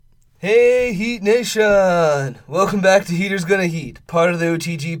Hey, Heat Nation! Welcome back to Heaters Gonna Heat, part of the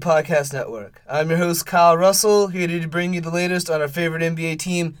OTG Podcast Network. I'm your host, Kyle Russell, here to bring you the latest on our favorite NBA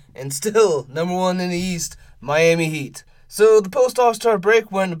team, and still number one in the East, Miami Heat. So the post-All-Star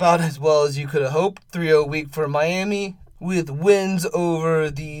break went about as well as you could have hoped. 3-0 week for Miami, with wins over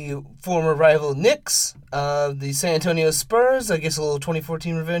the former rival Knicks, the San Antonio Spurs, I guess a little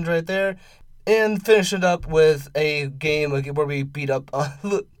 2014 revenge right there, and finish it up with a game where we beat up a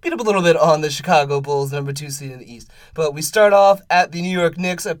little bit on the Chicago Bulls, number 2 seed in the East. But we start off at the New York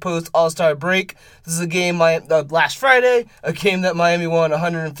Knicks at post-All-Star break. This is a game last Friday, a game that Miami won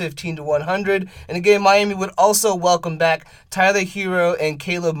 115-100, and a game Miami would also welcome back Tyler Herro and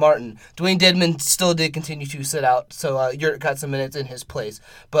Caleb Martin. Dwayne Dedmon still did continue to sit out, so Yurt got some minutes in his place.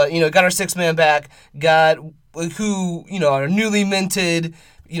 But, got our six-man back, got our newly minted.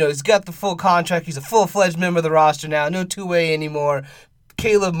 He's got the full contract. He's a full-fledged member of the roster now. No two-way anymore.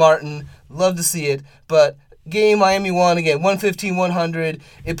 Caleb Martin, love to see it. But game Miami won again, 115-100.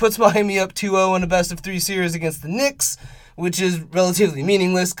 It puts Miami up 2-0 in a best-of-3 series against the Knicks, which is relatively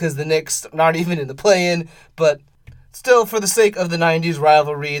meaningless because the Knicks aren't even in the play-in. But still, for the sake of the 90s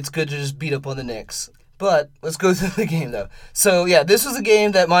rivalry, it's good to just beat up on the Knicks. But let's go through the game, though. So, this was a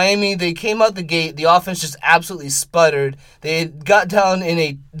game that Miami, they came out the gate. The offense just absolutely sputtered. They got down in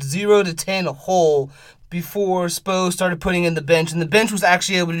a 0-10 hole before Spo started putting in the bench. And the bench was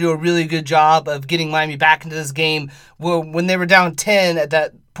actually able to do a really good job of getting Miami back into this game. When they were down 10 at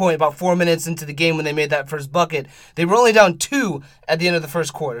that point, about 4 minutes into the game when they made that first bucket, they were only down 2 at the end of the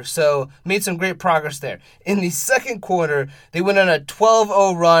first quarter. So, made some great progress there. In the second quarter, they went on a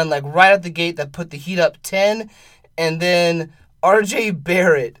 12-0 run, right at the gate that put the Heat up 10. And then R.J.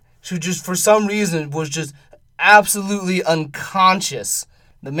 Barrett, who just for some reason was just absolutely unconscious.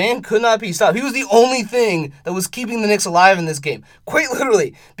 The man could not be stopped. He was the only thing that was keeping the Knicks alive in this game. Quite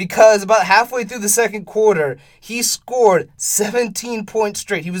literally, because about halfway through the second quarter, he scored 17 points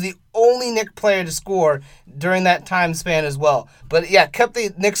straight. He was the only Knicks player to score during that time span as well. But kept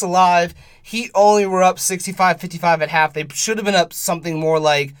the Knicks alive. Heat only were up 65-55 at half. They should have been up something more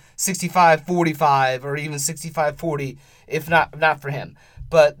like 65-45 or even 65-40 if not for him.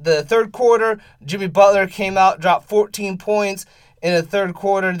 But the third quarter, Jimmy Butler came out, dropped 14 points in the third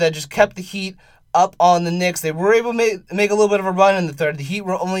quarter that just kept the Heat up on the Knicks. They were able to make a little bit of a run in the third. The Heat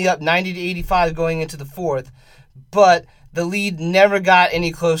were only up 90-85 going into the fourth, but the lead never got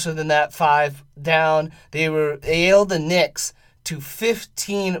any closer than that 5 down. They held the Knicks to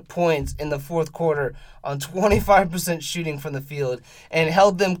 15 points in the fourth quarter on 25% shooting from the field and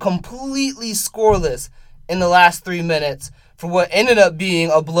held them completely scoreless in the last 3 minutes for what ended up being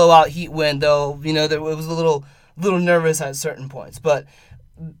a blowout Heat win, though, it was a little nervous at certain points. But,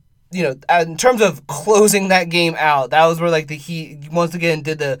 in terms of closing that game out, that was where, the Heat once again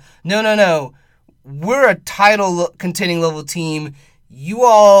did the, no, we're a title contending level team. You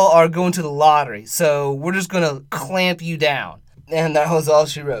all are going to the lottery, so we're just going to clamp you down. And that was all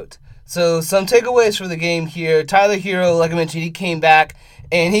she wrote. So some takeaways for the game here. Tyler Herro, like I mentioned, he came back.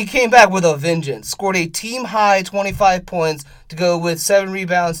 And he came back with a vengeance. Scored a team-high 25 points to go with 7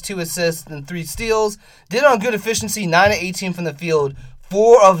 rebounds, 2 assists, and 3 steals. Did on good efficiency, 9-18 from the field,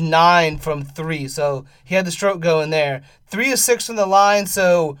 4 of 9 from 3. So he had the stroke going there. 3 of 6 from the line,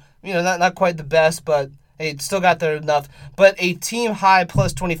 so, not quite the best, but hey, still got there enough. But a team-high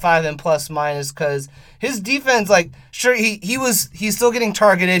plus 25 and plus minus because his defense, sure, he's still getting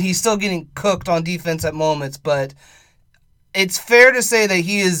targeted. He's still getting cooked on defense at moments, but it's fair to say that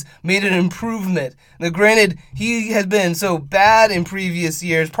he has made an improvement. Now, granted, he has been so bad in previous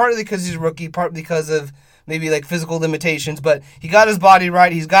years, partly because he's a rookie, partly because of maybe physical limitations, but he got his body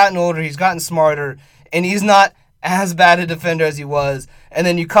right, he's gotten older, he's gotten smarter, and he's not as bad a defender as he was. And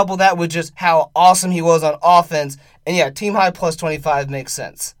then you couple that with just how awesome he was on offense, and team high plus 25 makes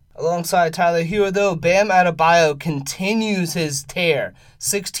sense. Alongside Tyler Herro, though, Bam Adebayo continues his tear.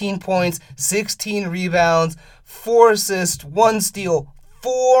 16 points, 16 rebounds, 4 assists, 1 steal,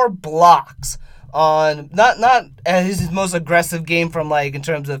 4 blocks on not his most aggressive game from in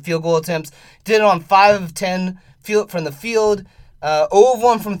terms of field goal attempts. Did it on 5 of 10 from the field. 0 of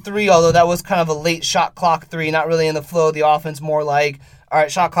 1 from 3, although that was kind of a late shot clock 3, not really in the flow of the offense, more all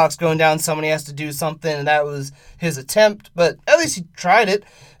right, shot clock's going down, somebody has to do something, and that was his attempt, but at least he tried it.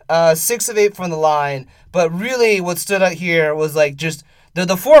 6 of 8 from the line, but really what stood out here was just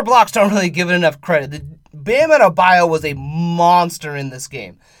the 4 blocks don't really give it enough credit. Bam Adebayo was a monster in this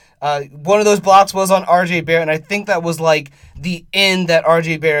game. One of those blocks was on R.J. Barrett, and I think that was the end that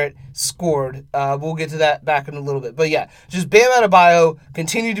R.J. Barrett scored. We'll get to that back in a little bit. But yeah, just Bam Adebayo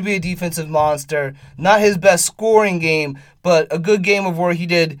continued to be a defensive monster. Not his best scoring game, but a good game of where he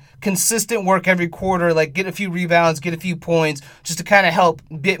did consistent work every quarter, like get a few rebounds, get a few points, just to kind of help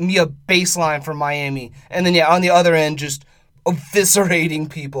get me a baseline for Miami. And then, yeah, on the other end, just eviscerating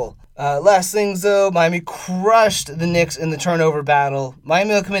people. Last things, though, Miami crushed the Knicks in the turnover battle.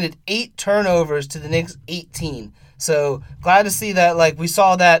 Miami committed 8 turnovers to the Knicks' 18. So glad to see that. Like, we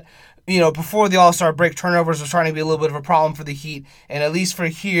saw that, before the All-Star break, turnovers were starting to be a little bit of a problem for the Heat. And at least for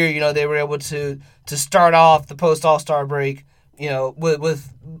here, they were able to start off the post-All-Star break,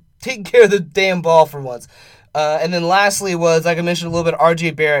 with taking care of the damn ball for once. And then lastly was, like I mentioned a little bit,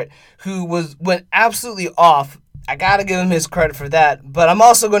 RJ Barrett, who went absolutely off. I got to give him his credit for that, but I'm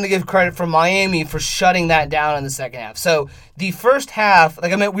also going to give credit for Miami for shutting that down in the second half. So the first half,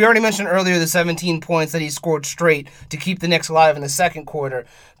 we already mentioned earlier the 17 points that he scored straight to keep the Knicks alive in the second quarter,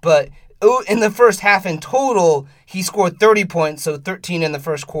 but in the first half in total, he scored 30 points, so 13 in the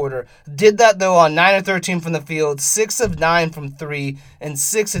first quarter. Did that, though, on 9 of 13 from the field, 6 of 9 from 3, and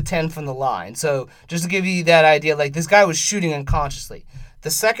 6 of 10 from the line. So just to give you that idea, this guy was shooting unconsciously.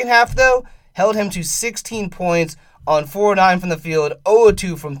 The second half, though, held him to 16 points on 4 of 9 from the field, 0 of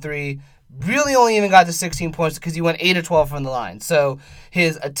 2 from 3. Really only even got to 16 points because he went 8 of 12 from the line. So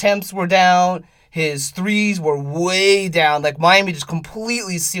his attempts were down. His threes were way down. Miami just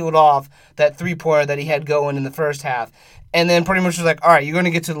completely sealed off that three-pointer that he had going in the first half. And then pretty much was like, all right, you're going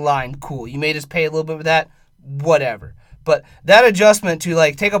to get to the line. Cool. You made us pay a little bit for that. Whatever. But that adjustment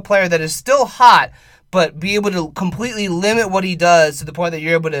to, take a player that is still hot, but be able to completely limit what he does to the point that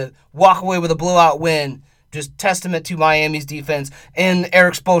you're able to walk away with a blowout win, just testament to Miami's defense and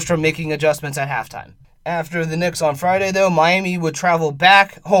Eric Spoelstra making adjustments at halftime. After the Knicks on Friday, though, Miami would travel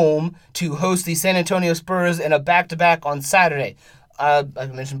back home to host the San Antonio Spurs in a back-to-back on Saturday. Like I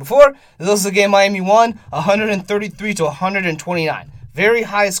mentioned before, this was a game Miami won 133-129. Very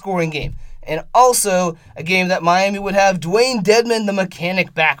high-scoring game. And also a game that Miami would have Dwayne Dedmon, the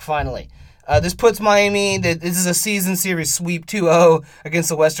mechanic, back finally. This puts Miami, this is a season series sweep 2-0 against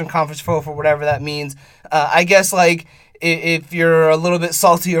the Western Conference foe for whatever that means. I guess, if you're a little bit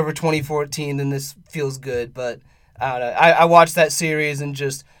salty over 2014, then this feels good. But, I don't know. I watched that series and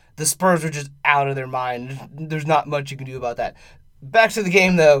just, the Spurs were just out of their mind. There's not much you can do about that. Back to the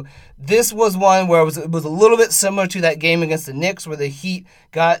game, though. This was one where it was a little bit similar to that game against the Knicks where the Heat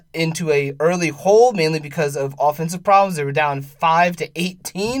got into a early hole, mainly because of offensive problems. They were down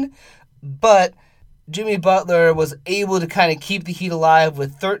 5-18. But Jimmy Butler was able to kind of keep the Heat alive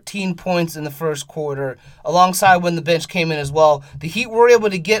with 13 points in the first quarter, alongside when the bench came in as well. The Heat were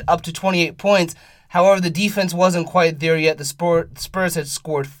able to get up to 28 points. However, the defense wasn't quite there yet. The Spurs had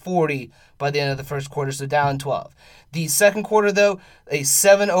scored 40 by the end of the first quarter, so down 12. The second quarter, though, a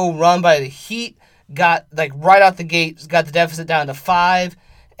 7-0 run by the Heat got, right out the gate, got the deficit down to 5.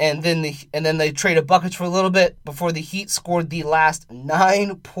 And then they traded buckets for a little bit before the Heat scored the last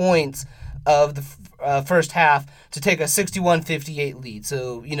 9 points of the first half to take a 61-58 lead.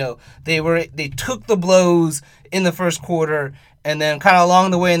 So, they took the blows in the first quarter, and then kind of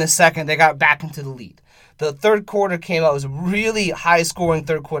along the way in the second, they got back into the lead. The third quarter came out. It was a really high-scoring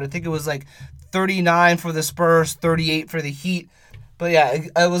third quarter. I think it was 39 for the Spurs, 38 for the Heat. But yeah,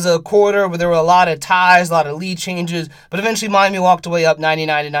 it was a quarter where there were a lot of ties, a lot of lead changes, but eventually Miami walked away up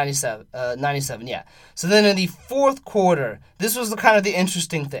 99-97, yeah. So then in the fourth quarter, this was the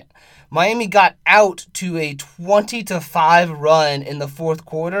interesting thing. Miami got out to a 20-5 run in the fourth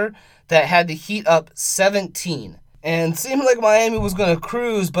quarter that had the Heat up 17. And it seemed like Miami was going to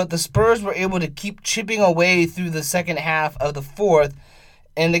cruise, but the Spurs were able to keep chipping away through the second half of the fourth,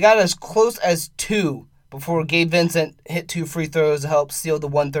 and they got as close as 2 before Gabe Vincent hit 2 free throws to help seal the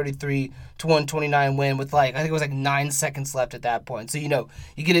 133-129 win with I think it was 9 seconds left at that point. So, you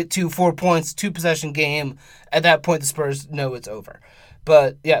get it to 4 points, 2-possession game. At that point, the Spurs know it's over.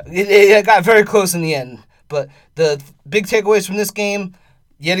 But, yeah, it got very close in the end. But the big takeaways from this game,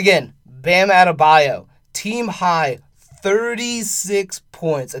 yet again, Bam Adebayo, team high, 36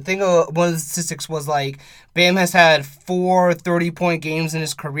 points. I think one of the statistics was Bam has had 4 30-point games in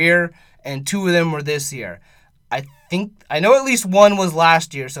his career, and 2 of them were this year. I know at least one was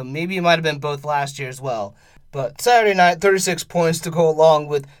last year, so maybe it might have been both last year as well. But Saturday night, 36 points to go along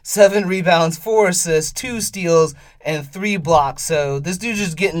with 7 rebounds, 4 assists, 2 steals, and 3 blocks. So this dude's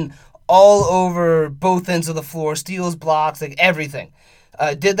just getting all over both ends of the floor, steals, blocks, everything.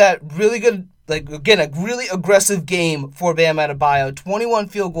 Did that really good, again, a really aggressive game for Bam Adebayo. 21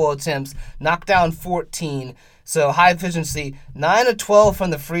 field goal attempts, knocked down 14. So high efficiency, 9 of 12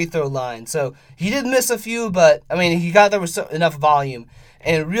 from the free throw line. So he did miss a few, but I mean, he got there with enough volume.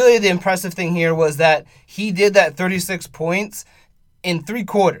 And really the impressive thing here was that he did that 36 points in 3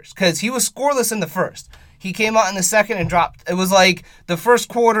 quarters because he was scoreless in the first. He came out in the second and dropped. It was like the first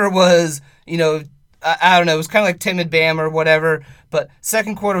quarter was, I don't know, it was kind of like timid Bam or whatever. But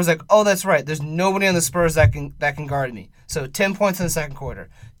second quarter was like, oh, that's right. There's nobody on the Spurs that can guard me. So 10 points in the second quarter,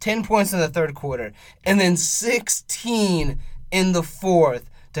 10 points in the third quarter, and then 16 in the fourth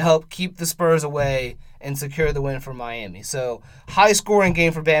to help keep the Spurs away and secure the win for Miami. So high-scoring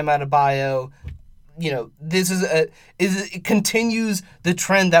game for Bam Adebayo. This it continues the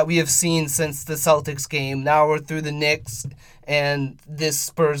trend that we have seen since the Celtics game. Now we're through the Knicks and this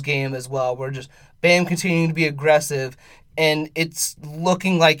Spurs game as well. We're just Bam continuing to be aggressive, and it's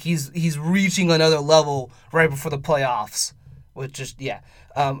looking like he's reaching another level right before the playoffs.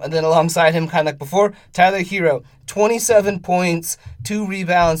 And then alongside him, kind of like before, Tyler Herro, 27 points, 2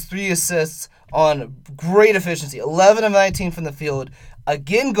 rebounds, 3 assists on great efficiency, 11 of 19 from the field.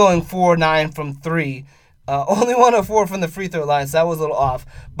 Again, going 4-9 from 3. Only 1 of 4 from the free throw line, so that was a little off.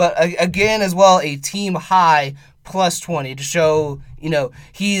 But again, as well, a team high plus 20 to show,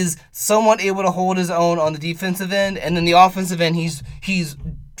 he's somewhat able to hold his own on the defensive end. And then the offensive end, he's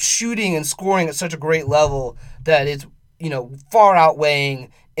shooting and scoring at such a great level that it's, far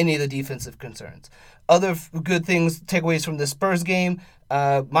outweighing any of the defensive concerns. Other good things, takeaways from the Spurs game,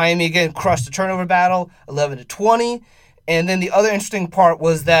 Miami again crushed the turnover battle, 11-20. And then the other interesting part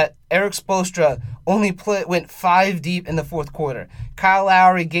was that Erik Spoelstra only went 5 deep in the fourth quarter. Kyle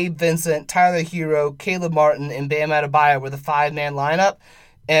Lowry, Gabe Vincent, Tyler Herro, Caleb Martin, and Bam Adebayo were the 5-man lineup.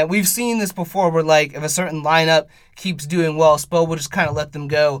 And we've seen this before where, if a certain lineup keeps doing well, Spo will just kind of let them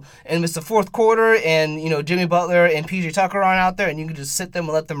go. And it's the fourth quarter and, Jimmy Butler and PJ Tucker aren't out there and you can just sit them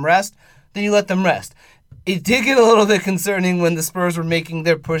and let them rest, then you let them rest. It did get a little bit concerning when the Spurs were making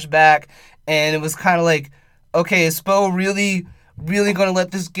their pushback, and it was kind of like, okay, is Spo really going to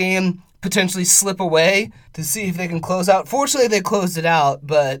let this game potentially slip away to see if they can close out? Fortunately, they closed it out,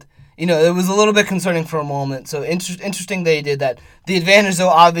 but, it was a little bit concerning for a moment. So interesting they did that. The advantage, though,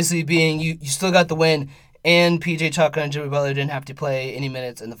 obviously being you still got the win, and P.J. Tucker and Jimmy Butler didn't have to play any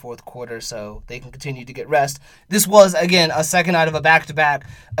minutes in the fourth quarter, so they can continue to get rest. This was, again, a second out of a back-to-back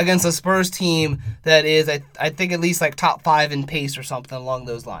against a Spurs team that is, I think, at least top 5 in pace or something along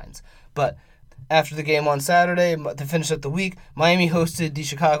those lines. But after the game on Saturday, to finish up the week, Miami hosted the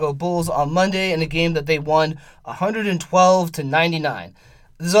Chicago Bulls on Monday in a game that they won 112-99.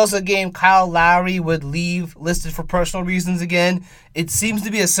 This is also a game Kyle Lowry would leave listed for personal reasons again. It seems to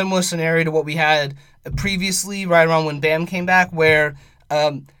be a similar scenario to what we had previously, right around when Bam came back, where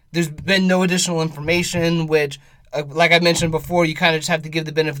there's been no additional information, which, like I mentioned before, you kind of just have to give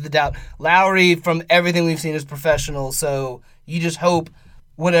the benefit of the doubt. Lowry, from everything we've seen, is professional, so you just hope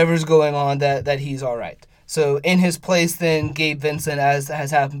whatever's going on that he's all right. So in his place, then Gabe Vincent, as has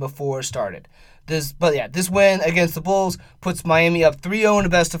happened before, started. This win against the Bulls puts Miami up 3-0 in a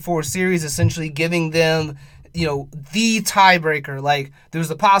best-of-4 series, essentially giving them, the tiebreaker. There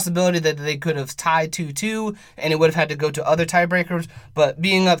was a possibility that they could have tied 2-2, and it would have had to go to other tiebreakers. But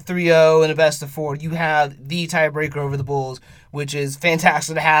being up 3-0 in a best-of-4, you have the tiebreaker over the Bulls, which is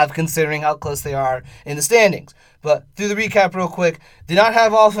fantastic to have considering how close they are in the standings. But through the recap real quick, did not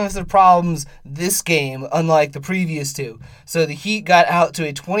have offensive problems this game, unlike the previous two. So the Heat got out to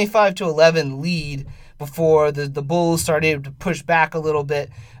a 25-11 lead before the Bulls started to push back a little bit.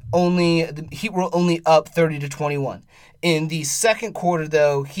 The Heat were only up 30-21. In the second quarter,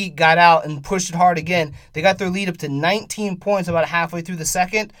 though, Heat got out and pushed it hard again. They got their lead up to 19 points about halfway through the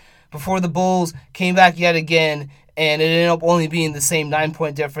second before the Bulls came back yet again, and it ended up only being the same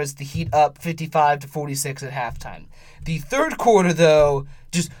 9-point difference. The Heat up 55-46 at halftime. The third quarter, though,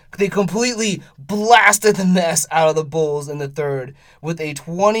 they completely blasted the mess out of the Bulls in the third with a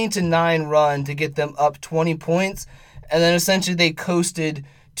 20-9 run to get them up 20 points, and then essentially they coasted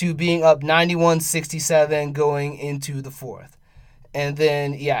to being up 91-67 going into the fourth. And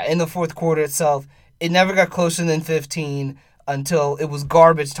then, in the fourth quarter itself, it never got closer than 15 until it was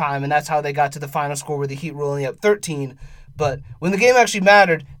garbage time, and that's how they got to the final score where the Heat were only up 13. But when the game actually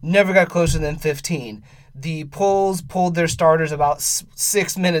mattered, never got closer than 15. The Bulls pulled their starters about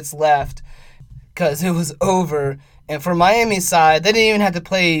 6 minutes left because it was over. And for Miami's side, they didn't even have to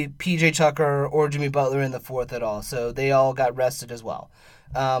play P.J. Tucker or Jimmy Butler in the fourth at all, so they all got rested as well.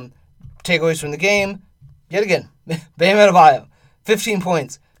 Takeaways from the game, yet again, Bam Adebayo, 15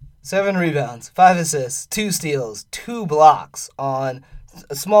 points, 7 rebounds, 5 assists, 2 steals, 2 blocks on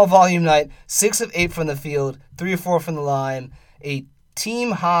a small volume night, 6 of 8 from the field, 3 of 4 from the line, a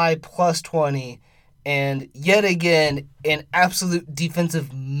team high plus 20, and yet again, an absolute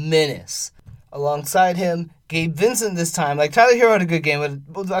defensive menace. Alongside him, Gabe Vincent this time. Like, Tyler Hero had a good game,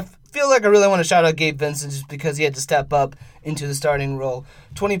 but I feel like I really want to shout out Gabe Vincent just because he had to step up into the starting role.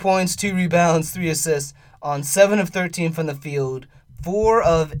 20 points, 2 rebounds, 3 assists on 7 of 13 from the field, 4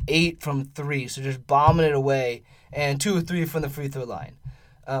 of 8 from 3, so just bombing it away, and 2 of 3 from the free throw line.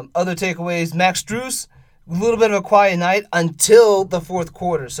 Other takeaways, Max Strus, a little bit of a quiet night until the fourth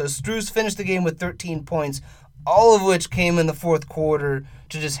quarter. So Strus finished the game with 13 points, all of which came in the fourth quarter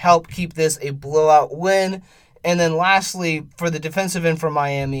to just help keep this a blowout win. And then lastly, for the defensive end for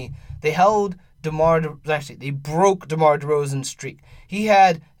Miami, they broke DeMar DeRozan's streak. He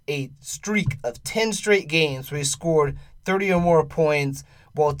had a streak of 10 straight games where he scored 30 or more points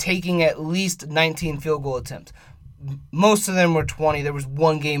while taking at least 19 field goal attempts. Most of them were 20. There was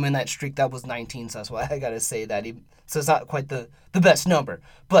one game in that streak that was 19, so that's why I got to say that. So it's not quite the best number,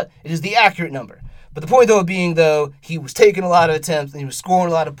 but it is the accurate number. But the point, though, he was taking a lot of attempts and he was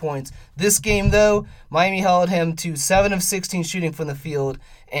scoring a lot of points. This game, though, Miami held him to 7 of 16 shooting from the field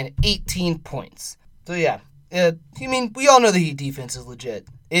and 18 points. So, yeah, we all know the Heat defense is legit.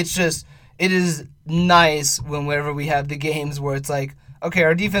 It's just, it is nice whenever we have the games where it's like, okay,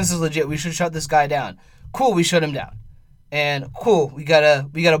 our defense is legit. We should shut this guy down. Cool, we shut him down. And cool, we got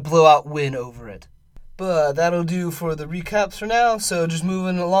a blowout win over it. But that'll do for the recaps for now. So just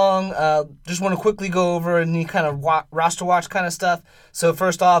moving along, just want to quickly go over any kind of roster watch kind of stuff. So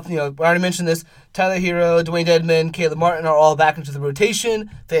first off, I already mentioned this. Tyler Hero, Dwayne Dedmon, Caleb Martin are all back into the rotation.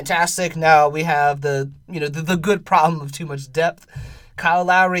 Fantastic. Now we have the good problem of too much depth. Kyle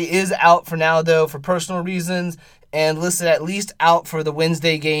Lowry is out for now, though, for personal reasons, and listed at least out for the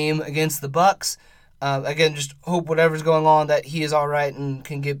Wednesday game against the Bucks. Again, just hope whatever's going on that he is all right and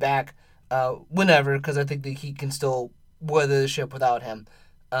can get back whenever, because I think the Heat can still weather the ship without him.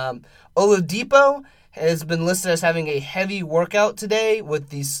 Oladipo has been listed as having a heavy workout today with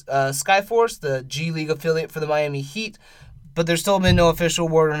the Skyforce, the G League affiliate for the Miami Heat, but there's still been no official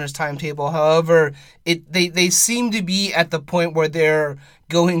word on his timetable. However, they seem to be at the point where they're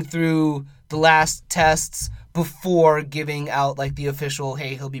going through the last tests before giving out like the official,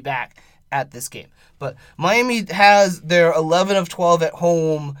 hey, he'll be back at this game. But Miami has their 11 of 12 at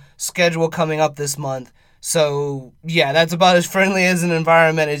home schedule coming up this month. So, yeah, that's about as friendly as an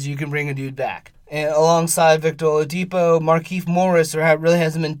environment as you can bring a dude back. And alongside Victor Oladipo, Markieff Morris, there really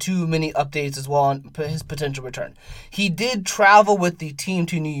hasn't been too many updates as well on his potential return. He did travel with the team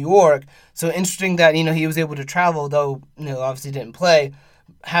to New York, so interesting that, he was able to travel, though, obviously didn't play.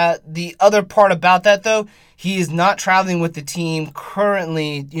 The other part about that, though, he is not traveling with the team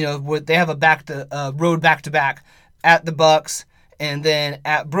currently. They have a road back-to-back at the Bucks and then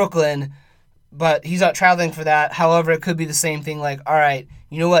at Brooklyn, but he's not traveling for that. However, it could be the same thing, like, all right,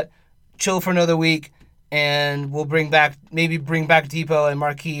 you know what, chill for another week, and we'll bring back Depot and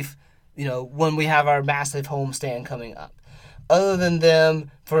Markieff, when we have our massive homestand coming up. Other than them,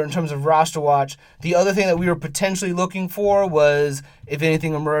 in terms of roster watch, the other thing that we were potentially looking for was if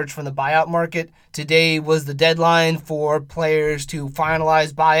anything emerged from the buyout market. Today was the deadline for players to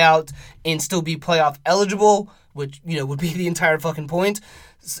finalize buyouts and still be playoff eligible, which, would be the entire fucking point.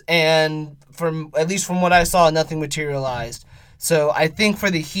 And at least from what I saw, nothing materialized. So I think for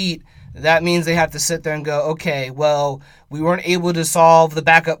the Heat, that means they have to sit there and go, okay, well, we weren't able to solve the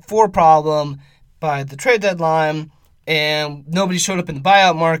backup 4 problem by the trade deadline, and nobody showed up in the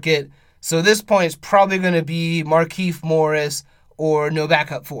buyout market. So at this point, it's probably going to be Markieff Morris or no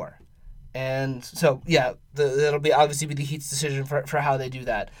backup 4. And so, yeah, that'll obviously be the Heat's decision for how they do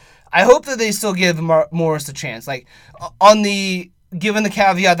that. I hope that they still give Morris a chance. Like, given the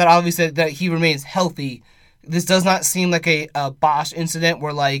caveat that obviously that he remains healthy, this does not seem like a Bosch incident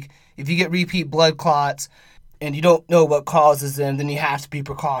where, like, if you get repeat blood clots and you don't know what causes them, then you have to be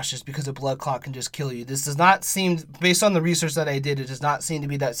precautious because a blood clot can just kill you. This does not seem, based on the research that I did, it does not seem to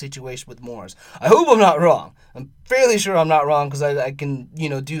be that situation with Morris. I hope I'm not wrong. I'm fairly sure I'm not wrong because I can,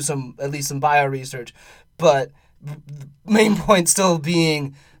 do at least some bio research. But the main point still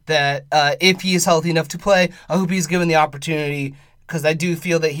being that if he is healthy enough to play, I hope he's given the opportunity, because I do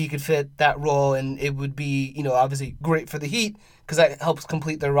feel that he could fit that role, and it would be, obviously great for the Heat, because that helps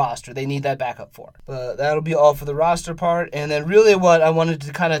complete their roster. They need that backup for. But that'll be all for the roster part. And then really what I wanted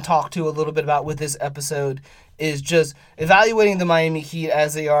to kind of talk to a little bit about with this episode is just evaluating the Miami Heat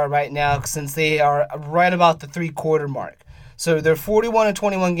as they are right now, since they are right about the 3-quarter mark. So they're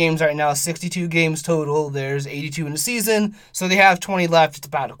 41-21 games right now, 62 games total. There's 82 in the season, so they have 20 left. It's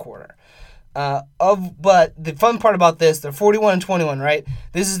about a quarter. But the fun part about this, they're 41-21, right?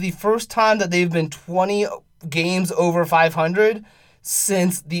 This is the first time that they've been 20 games over 500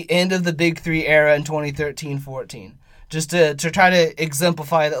 since the end of the Big Three era in 2013-14. Just to try to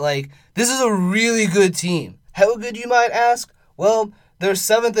exemplify that, like, this is a really good team. How good, you might ask? Well, they're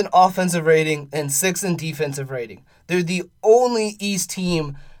 7th in offensive rating and 6th in defensive rating. They're the only East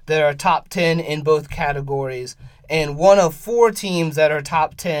team that are top 10 in both categories, and one of 4 teams that are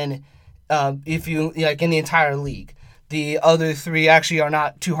top 10 if you like in the entire league. The other 3 actually are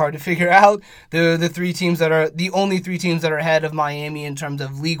not too hard to figure out. They're the only 3 teams that are ahead of Miami in terms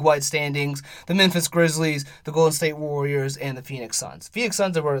of league-wide standings: the Memphis Grizzlies, the Golden State Warriors, and the Phoenix Suns. Phoenix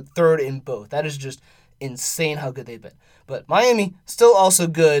Suns were 3rd in both. That is just insane how good they've been. But Miami, still also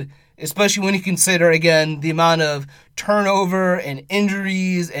good, especially when you consider, again, the amount of turnover and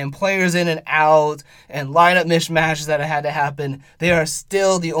injuries and players in and out and lineup mismatches that have had to happen. They are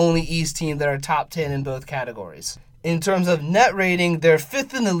still the only East team that are top 10 in both categories. In terms of net rating, they're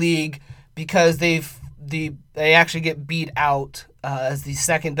 5th in the league because they actually get beat out as the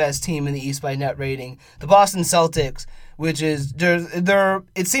 2nd best team in the East by net rating. The Boston Celtics, which is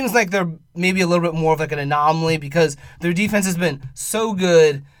it seems like they're maybe a little bit more of like an anomaly because their defense has been so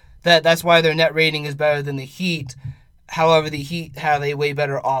good that's why their net rating is better than the Heat. However, the Heat have a way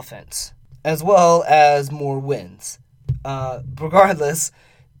better offense as well as more wins. Regardless,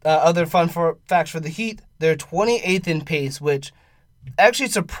 other fun facts for the Heat: they're 28th in pace, which actually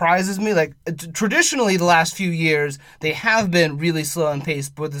surprises me. Like, traditionally, the last few years, they have been really slow in pace.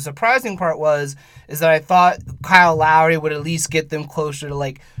 But the surprising part is that I thought Kyle Lowry would at least get them closer to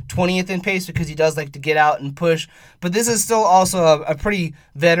like 20th in pace because he does like to get out and push. But this is still also a pretty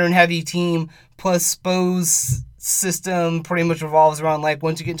veteran-heavy team. Plus, Spo's system pretty much revolves around, like,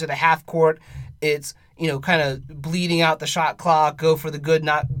 once you get into the half court, it's, kind of bleeding out the shot clock, go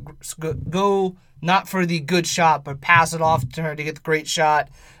not for the good shot, but pass it off to her to get the great shot.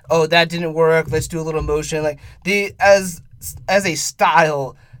 Oh, that didn't work. Let's do a little motion. Like, as a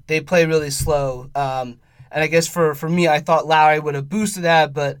style, they play really slow. And I guess for me, I thought Lowry would have boosted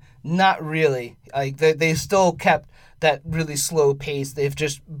that, but not really. Like, they still kept that really slow pace. They've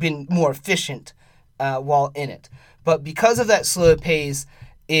just been more efficient while in it. But because of that slow pace,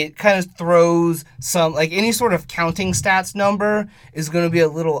 it kind of throws some, like, any sort of counting stats number is going to be a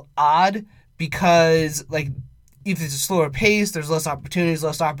little odd because, like, if it's a slower pace, there's less opportunities,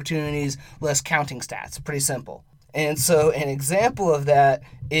 less counting stats. Pretty simple. And so an example of that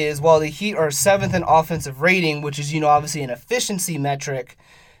is while the Heat are 7th in offensive rating, which is, obviously an efficiency metric,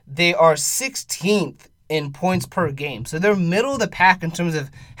 they are 16th in points per game. So they're middle of the pack in terms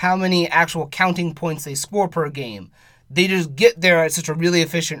of how many actual counting points they score per game. They just get there at such a really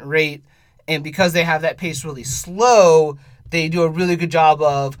efficient rate, and because they have that pace really slow, they do a really good job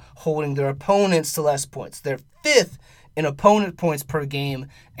of holding their opponents to less points. They're 5th in opponent points per game,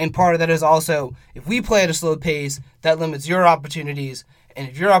 and part of that is also, if we play at a slow pace, that limits your opportunities, and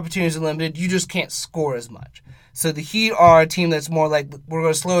if your opportunities are limited, you just can't score as much. So the Heat are a team that's more like, we're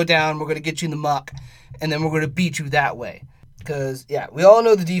going to slow it down, we're going to get you in the muck, and then we're going to beat you that way. Because, yeah, we all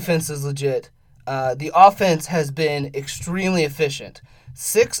know the defense is legit. The offense has been extremely efficient.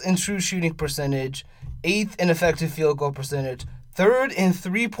 6th in true shooting percentage, 8th in effective field goal percentage, 3rd in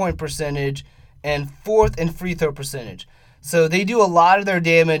three-point percentage, and 4th in free throw percentage. So they do a lot of their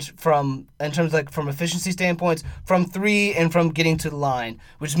damage from efficiency standpoints, from 3 and from getting to the line,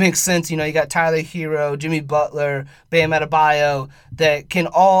 which makes sense. You got Tyler Hero, Jimmy Butler, Bam Adebayo, that can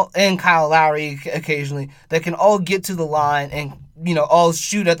all, and Kyle Lowry occasionally, that can all get to the line and, all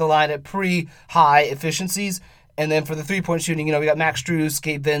shoot at the line at pretty high efficiencies. And then for the three-point shooting, we got Max Strus,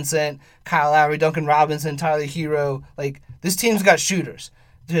 Gabe Vincent, Kyle Lowry, Duncan Robinson, Tyler Hero. Like, this team's got shooters.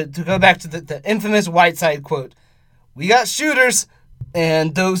 To go back to the infamous Whiteside quote, we got shooters.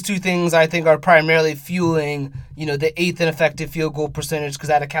 And those two things, I think, are primarily fueling, the 8th in effective field goal percentage because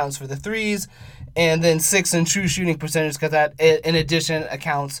that accounts for the threes. And then 6th in true shooting percentage because that, in addition,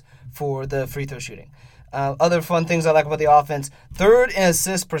 accounts for the free throw shooting. Other fun things I like about the offense: 3rd in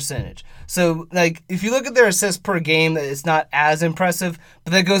assist percentage. So, like, if you look at their assists per game, it's not as impressive,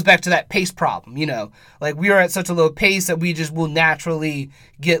 but that goes back to that pace problem, Like, we are at such a low pace that we just will naturally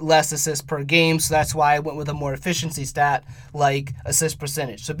get less assists per game, so that's why I went with a more efficiency stat like assist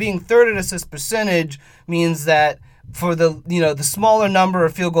percentage. So being 3rd in assist percentage means that for the smaller number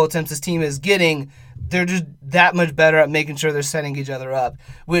of field goal attempts this team is getting, they're just that much better at making sure they're setting each other up,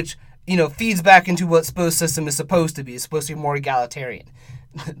 which feeds back into what Spo's system is supposed to be. It's supposed to be more egalitarian.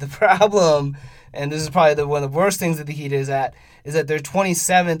 The problem, and this is probably one of the worst things that the Heat is that they're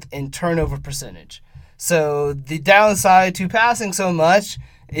 27th in turnover percentage. So the downside to passing so much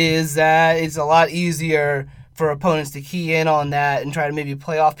is that it's a lot easier for opponents to key in on that and try to maybe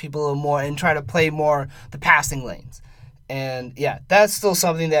play off people a little more and try to play more the passing lanes. And yeah, that's still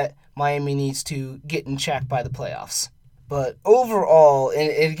something that Miami needs to get in check by the playoffs. But overall, and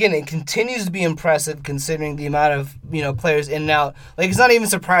again, it continues to be impressive considering the amount of, players in and out. Like, it's not even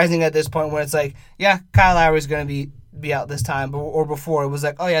surprising at this point when it's like, yeah, Kyle Lowry's going to be out this time. Or before, it was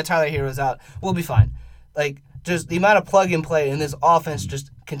like, oh yeah, Tyler Hero's out. We'll be fine. Like, just the amount of plug and play in this offense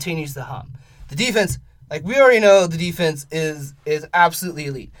just continues to hum. The defense, like we already know, the defense is absolutely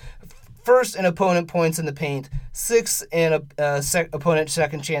elite. First in opponent points in the paint, 6th in opponent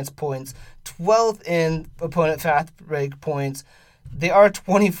second chance points, 12th in opponent fast break points. They are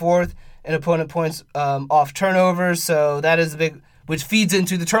 24th in opponent points off turnovers, so that is big, which feeds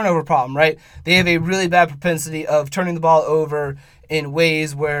into the turnover problem, right? They have a really bad propensity of turning the ball over in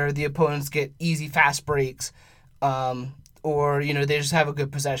ways where the opponents get easy fast breaks, or they just have a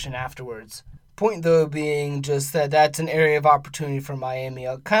good possession afterwards. Point, though, being just that that's an area of opportunity for Miami,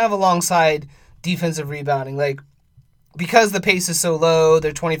 kind of alongside defensive rebounding. Like, because the pace is so low,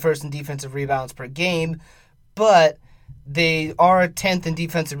 they're 21st in defensive rebounds per game, but they are 10th in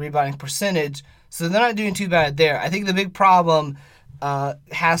defensive rebounding percentage, so they're not doing too bad there. I think the big problem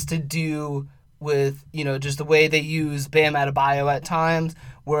has to do with, just the way they use Bam Adebayo at times,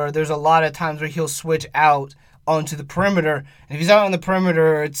 where there's a lot of times where he'll switch out onto the perimeter. And if he's out on the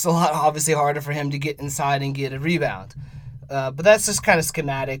perimeter, it's a lot obviously harder for him to get inside and get a rebound. But that's just kind of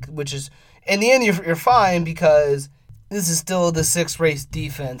schematic, which is, in the end, you're fine because this is still the 6th-race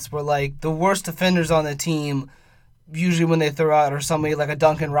defense where, like, the worst defenders on the team, usually when they throw out, are somebody like a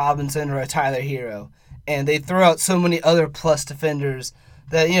Duncan Robinson or a Tyler Hero. And they throw out so many other plus defenders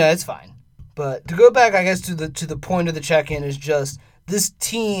that, it's fine. But to go back, I guess, to the point of the check-in is just this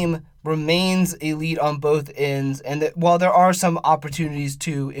team remains elite on both ends, and that while there are some opportunities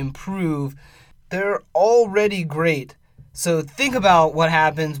to improve, they're already great. So think about what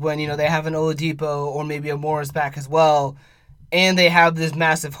happens when, they have an Oladipo or maybe a Morris back as well, and they have this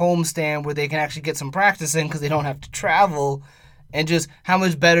massive homestand where they can actually get some practice in because they don't have to travel, and just how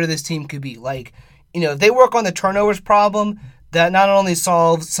much better this team could be. Like, if they work on the turnovers problem, that not only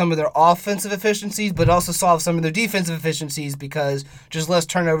solves some of their offensive efficiencies, but also solves some of their defensive efficiencies because just less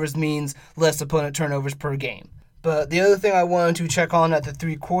turnovers means less opponent turnovers per game. But the other thing I wanted to check on at the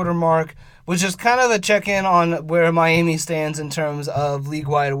 3-quarter mark was just kind of a check-in on where Miami stands in terms of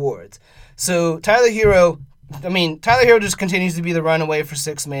league-wide awards. So Tyler Hero just continues to be the runaway for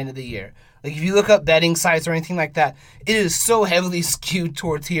 6th man of the year. Like, if you look up betting sites or anything like that, it is so heavily skewed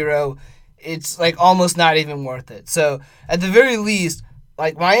towards Hero, it's like almost not even worth it. So at the very least,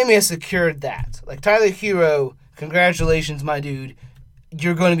 like, Miami has secured that. Like, Tyler Hero, congratulations, my dude.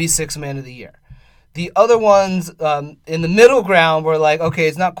 You're going to be 6th man of the year. The other ones in the middle ground were like, okay,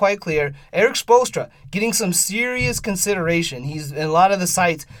 it's not quite clear. Eric Spoelstra getting some serious consideration. He's in a lot of the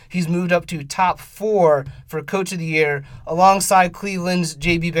sites, he's moved up to top 4 for Coach of the Year alongside Cleveland's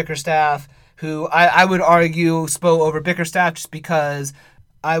J.B. Bickerstaff, who I would argue Spo over Bickerstaff just because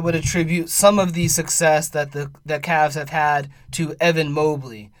I would attribute some of the success that the Cavs have had to Evan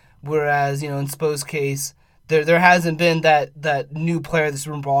Mobley, whereas, in Spo's case, there hasn't been that new player that's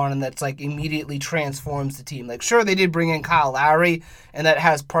been brought in that's like immediately transforms the team. Like, sure, they did bring in Kyle Lowry, and that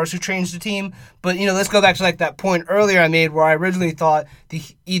has partially changed the team, but let's go back to like that point earlier I made where I originally thought the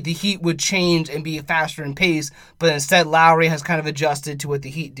Heat would change and be faster in pace, but instead Lowry has kind of adjusted to what the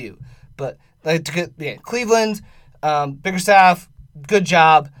Heat do. But Cleveland, Bickerstaff, good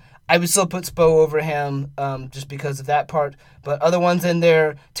job. I would still put Spo over him just because of that part. But other ones in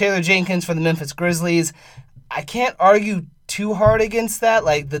there, Taylor Jenkins for the Memphis Grizzlies. I can't argue too hard against that.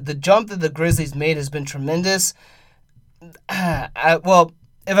 Like, the jump that the Grizzlies made has been tremendous. Well,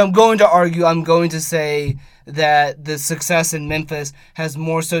 if I'm going to argue, I'm going to say that the success in Memphis has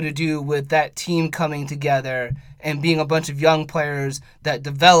more so to do with that team coming together and being a bunch of young players that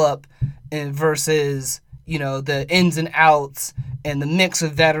develop versus the ins and outs and the mix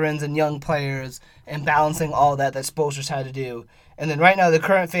of veterans and young players and balancing all that Spoelstra's had to do. And then right now, the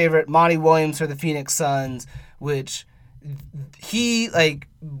current favorite, Monty Williams for the Phoenix Suns, which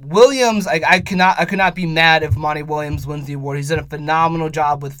Williams, I could not be mad if Monty Williams wins the award. He's done a phenomenal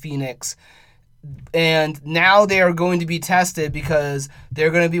job with Phoenix. And now they are going to be tested because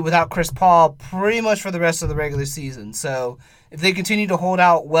they're going to be without Chris Paul pretty much for the rest of the regular season. So if they continue to hold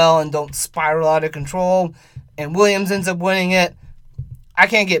out well and don't spiral out of control and Williams ends up winning it, I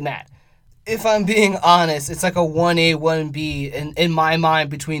can't get mad. If I'm being honest, it's like a 1A, 1B in my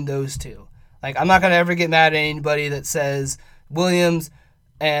mind between those two. Like, I'm not going to ever get mad at anybody that says Williams,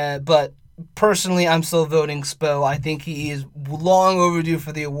 but personally, I'm still voting Spo. I think he is long overdue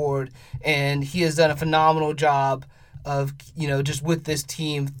for the award, and he has done a phenomenal job of, just with this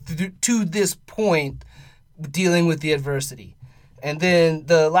team to this point dealing with the adversity. And then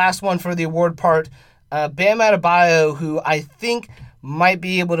the last one for the award part, Bam Adebayo, who I think might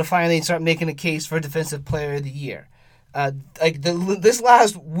be able to finally start making a case for Defensive Player of the Year. This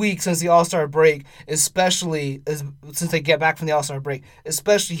last week since the All-Star break, especially since they get back from the All-Star break,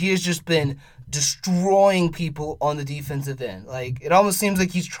 especially he has just been destroying people on the defensive end. It almost seems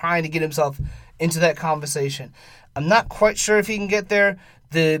like he's trying to get himself into that conversation. I'm not quite sure if he can get there,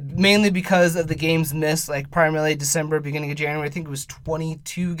 mainly because of the games missed, primarily December, beginning of January. I think it was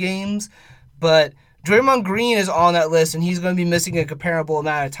 22 games. But Draymond Green is on that list, and he's going to be missing a comparable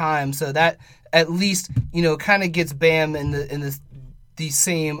amount of time. So that at least, kind of gets Bam in the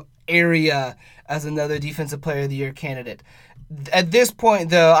same area as another Defensive Player of the Year candidate. At this point,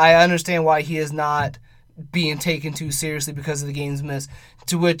 though, I understand why he is not being taken too seriously because of the games missed,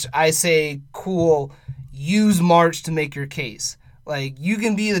 to which I say, cool, use March to make your case. You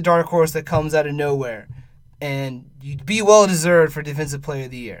can be the dark horse that comes out of nowhere, and you'd be well-deserved for Defensive Player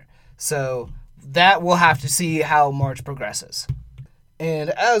of the Year. So that we'll have to see how March progresses.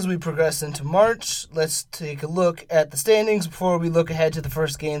 And as we progress into March, let's take a look at the standings before we look ahead to the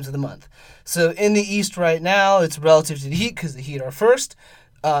first games of the month. So in the East right now, it's relative to the Heat because the Heat are first.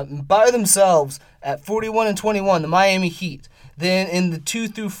 By themselves at 41-21, the Miami Heat. Then in the 2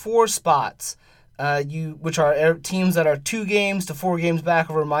 through 4 spots, which are teams that are 2 games to 4 games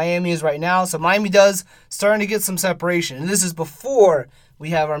back over Miami is right now. So Miami does starting to get some separation. And this is before we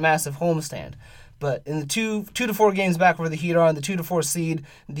have our massive homestand. But in the 2 to 4 games back where the Heat are on the 2 to 4 seed,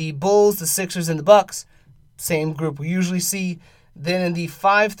 the Bulls, the Sixers, and the Bucks, same group we usually see. Then in the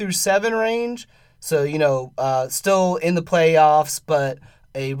 5 through 7 range, so, still in the playoffs, but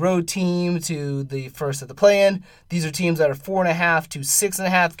a road team to the first of the play-in. These are teams that are 4.5 to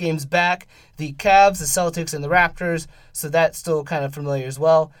 6.5 games back. The Cavs, the Celtics, and the Raptors, so that's still kind of familiar as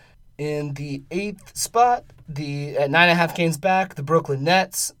well. In the 8th spot, at 9.5 games back, the Brooklyn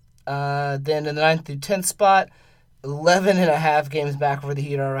Nets. Then in the 9th through 10th spot, 11.5 games back where the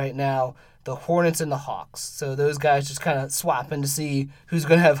Heat are right now, the Hornets and the Hawks. So those guys just kind of swapping to see who's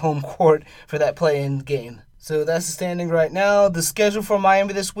going to have home court for that play-in game. So that's the standing right now. The schedule for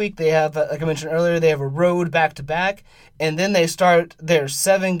Miami this week, they have, like I mentioned earlier, they have a road back-to-back, and then they start their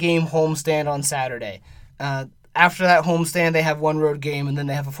 7-game homestand on Saturday. After that homestand, they have 1 road game, and then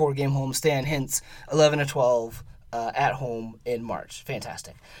they have a 4-game homestand, hence 11-12 at home in March.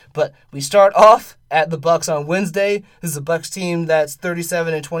 Fantastic. But we start off at the Bucks on Wednesday. This is a Bucks team that's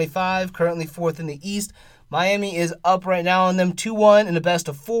 37-25, currently 4th in the East. Miami is up right now on them 2-1 in a best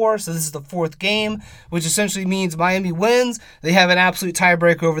of 4, so this is the 4th game, which essentially means Miami wins. They have an absolute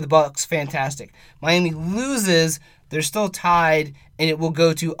tiebreaker over the Bucks. Fantastic. Miami loses, they're still tied, and it will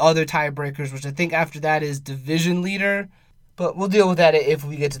go to other tiebreakers, which I think after that is division leader, but we'll deal with that if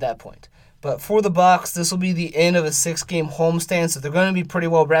we get to that point. But for the Bucks, this will be the end of a 6-game homestand, so they're going to be pretty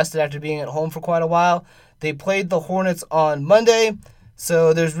well rested after being at home for quite a while. They played the Hornets on Monday,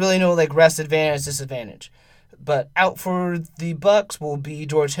 so there's really no rest advantage, disadvantage. But out for the Bucks will be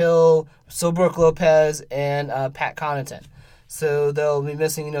George Hill, Brook Lopez, and Pat Connaughton. So they'll be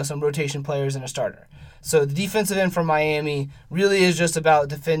missing, some rotation players and a starter. So the defensive end for Miami really is just about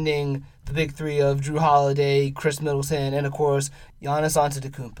defending the big three of Jrue Holiday, Chris Middleton, and of course Giannis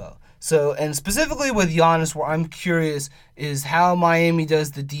Antetokounmpo. So, and specifically with Giannis, where I'm curious is how Miami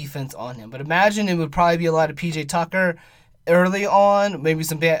does the defense on him. But imagine it would probably be a lot of PJ Tucker early on, maybe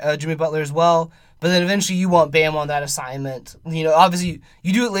some Jimmy Butler as well. But then eventually you want Bam on that assignment. Obviously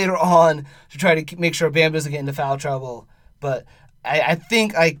you do it later on to try to make sure Bam doesn't get into foul trouble. But I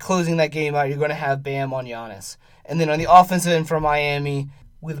think closing that game out, you're going to have Bam on Giannis. And then on the offensive end for Miami,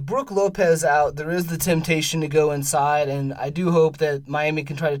 with Brook Lopez out, there is the temptation to go inside, and I do hope that Miami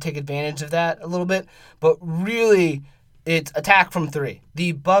can try to take advantage of that a little bit. But really, it's attack from 3.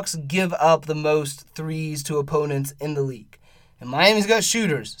 The Bucks give up the most threes to opponents in the league. And Miami's got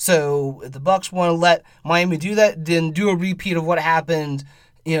shooters, so if the Bucks want to let Miami do that, then do a repeat of what happened,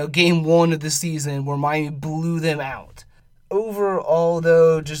 game 1 of the season where Miami blew them out. Overall,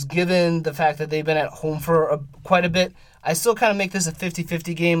 though, just given the fact that they've been at home for quite a bit, I still kind of make this a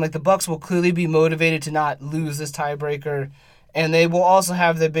 50-50 game. The Bucks will clearly be motivated to not lose this tiebreaker, and they will also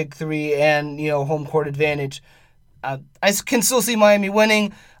have their big 3 and home court advantage. I can still see Miami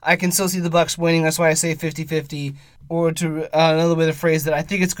winning. I can still see the Bucks winning. That's why I say 50-50. Or to another way to phrase that, I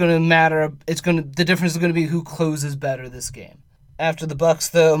think it's going to matter. The difference is going to be who closes better this game. After the Bucks,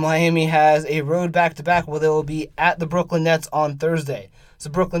 though, Miami has a road back-to-back where they will be at the Brooklyn Nets on Thursday. It's a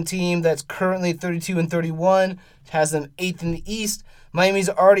Brooklyn team that's currently 32-31, has them 8th in the East. Miami's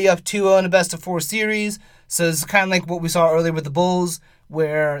already up 2-0 in a best-of-4 series, so it's kind of like what we saw earlier with the Bulls,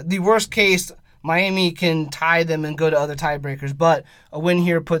 where the worst case Miami can tie them and go to other tiebreakers, but a win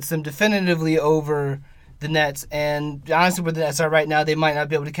here puts them definitively over the Nets. And honestly, where the Nets are right now, they might not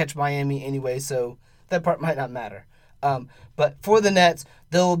be able to catch Miami anyway, so that part might not matter. But for the Nets,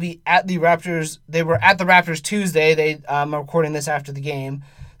 they'll be at the Raptors. They were at the Raptors Tuesday. I'm recording this after the game.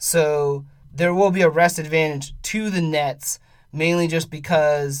 So there will be a rest advantage to the Nets, mainly just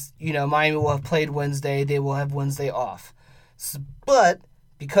because, Miami will have played Wednesday. They will have Wednesday off. But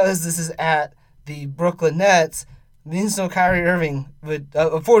because this is at the Brooklyn Nets, means no Kyrie Irving. But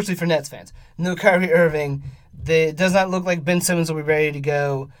unfortunately for Nets fans, no Kyrie Irving. It does not look like Ben Simmons will be ready to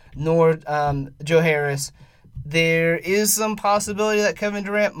go, nor Joe Harris. There is some possibility that Kevin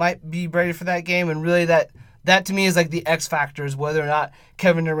Durant might be ready for that game, and really that to me is like the X factor, is whether or not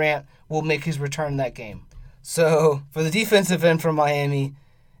Kevin Durant will make his return in that game. So for the defensive end for Miami,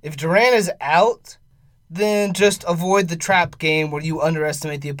 if Durant is out, then just avoid the trap game where you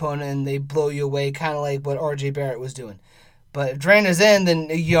underestimate the opponent and they blow you away, kind of like what RJ Barrett was doing. But if Durant is in, then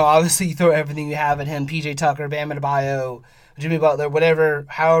obviously you throw everything you have at him: PJ Tucker, Bam Adebayo, Jimmy Butler,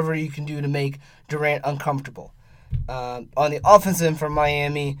 however you can do to make Durant uncomfortable. On the offensive end for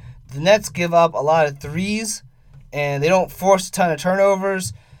Miami, the Nets give up a lot of threes, and they don't force a ton of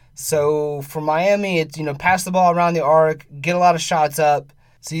turnovers. So for Miami, it's pass the ball around the arc, get a lot of shots up,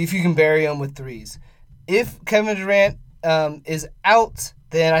 see if you can bury them with threes. If Kevin Durant is out,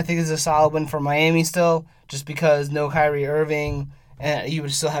 then I think it's a solid win for Miami still, just because no Kyrie Irving, and you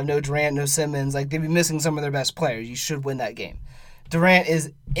would still have no Durant, no Simmons. Like, they'd be missing some of their best players. You should win that game. Durant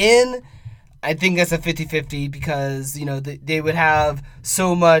is in. I think that's a 50-50 because, they would have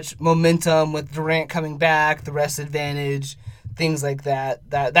so much momentum with Durant coming back, the rest advantage, things like that.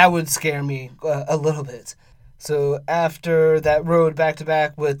 That would scare me a little bit. So after that road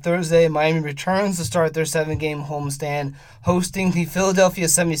back-to-back with Thursday, Miami returns to start their 7-game homestand, hosting the Philadelphia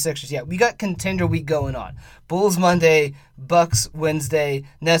 76ers. Yeah, we got contender week going on. Bulls Monday, Bucks Wednesday,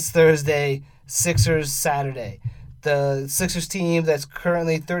 Nets Thursday, Sixers Saturday. The Sixers team that's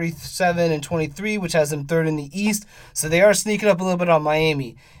currently 37-23, which has them third in the East, so they are sneaking up a little bit on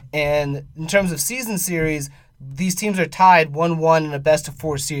Miami. And in terms of season series, these teams are tied 1-1 in a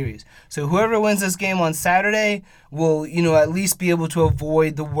best-of-4 series. So whoever wins this game on Saturday will, at least be able to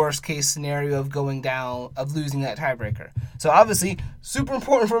avoid the worst-case scenario of going down, of losing that tiebreaker. So obviously, super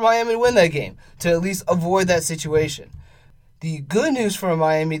important for Miami to win that game, to at least avoid that situation. The good news for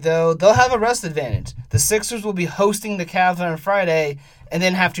Miami, though, they'll have a rest advantage. The Sixers will be hosting the Cavs on Friday and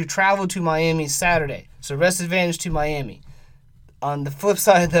then have to travel to Miami Saturday. So rest advantage to Miami. On the flip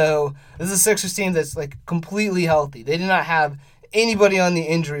side, though, this is a Sixers team that's completely healthy. They did not have anybody on the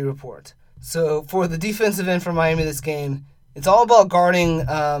injury report. So for the defensive end for Miami this game, it's all about guarding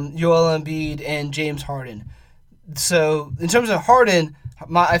Joel Embiid and James Harden. So in terms of Harden,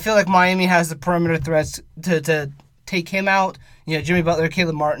 I feel like Miami has the perimeter threats to take him out. Jimmy Butler,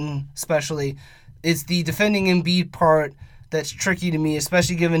 Caleb Martin especially. It's the defending Embiid part that's tricky to me,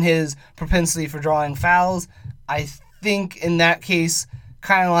 especially given his propensity for drawing fouls. I think in that case,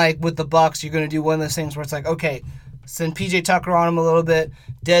 kind of like with the Bucks, you're going to do one of those things where it's okay, send PJ Tucker on him a little bit,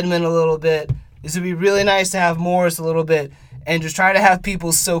 Dedmon a little bit. This would be really nice to have Morris a little bit, and just try to have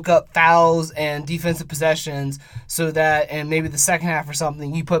people soak up fouls and defensive possessions so that, and maybe the second half or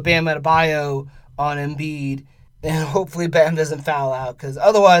something, you put Bam Adebayo on Embiid, and hopefully Bam doesn't foul out, because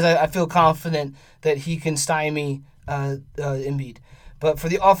otherwise I feel confident that he can stymie Embiid. But for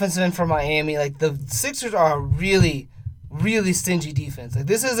the offensive end for Miami, the Sixers are a really, really stingy defense.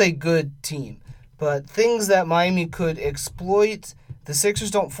 This is a good team. But things that Miami could exploit, the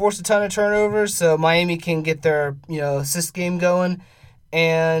Sixers don't force a ton of turnovers, so Miami can get their assist game going.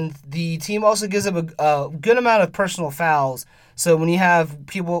 And the team also gives up a good amount of personal fouls. So when you have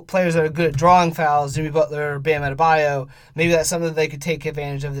players that are good at drawing fouls, Jimmy Butler, Bam Adebayo, maybe that's something that they could take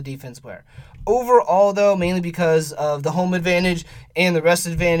advantage of the defense player. Overall, though, mainly because of the home advantage and the rest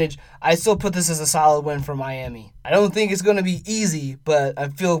advantage, I still put this as a solid win for Miami. I don't think it's going to be easy, but I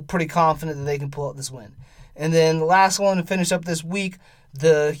feel pretty confident that they can pull out this win. And then the last one to finish up this week,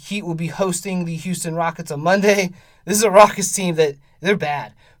 the Heat will be hosting the Houston Rockets on Monday. This is a Rockets team that they're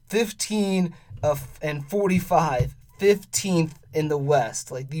bad. 15-45, 15th in the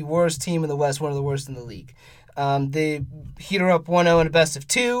West. The worst team in the West, one of the worst in the league. They Heat are up 1-0 in a best of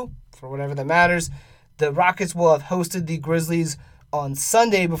 2. For whatever that matters. The Rockets will have hosted the Grizzlies on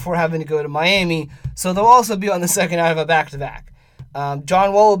Sunday before having to go to Miami, so they'll also be on the second out of a back-to-back.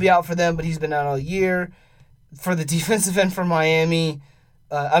 John Wall will be out for them, but he's been out all year. For the defensive end for Miami,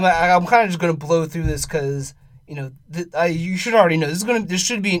 I'm kind of just going to blow through this because, you should already know this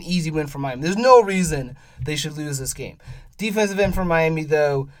should be an easy win for Miami. There's no reason they should lose this game. Defensive end for Miami,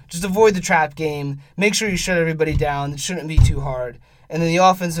 though, just avoid the trap game. Make sure you shut everybody down. It shouldn't be too hard. And then the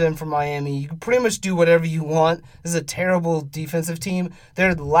offensive end for Miami, you can pretty much do whatever you want. This is a terrible defensive team.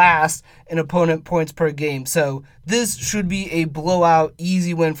 They're last in opponent points per game. So this should be a blowout,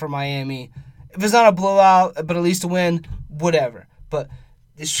 easy win for Miami. If it's not a blowout, but at least a win, whatever. But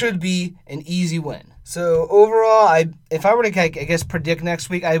it should be an easy win. So overall, if I were to, I guess, predict next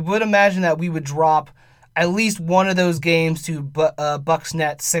week, I would imagine that we would drop at least one of those games to Bucks,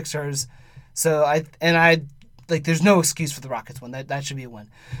 Nets, Sixers. So there's no excuse for the Rockets win. That should be a win.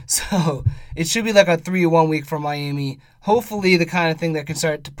 So it should be like a 3-1 week for Miami. Hopefully the kind of thing that can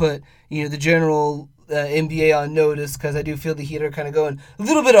start to put the general NBA on notice, because I do feel the Heat are kind of going a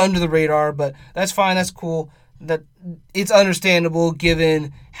little bit under the radar, but that's fine. That's cool. That it's understandable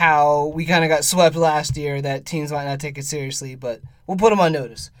given how we kind of got swept last year that teams might not take it seriously, but we'll put them on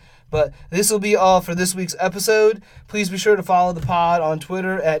notice. But this will be all for this week's episode. Please be sure to follow the pod on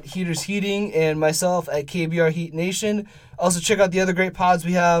Twitter at Heaters Heating and myself at KBR Heat Nation. Also check out the other great pods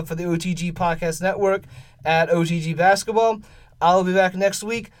we have for the OTG Podcast Network at OTG Basketball. I'll be back next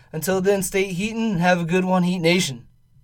week. Until then, stay heatin' and have a good one, Heat Nation.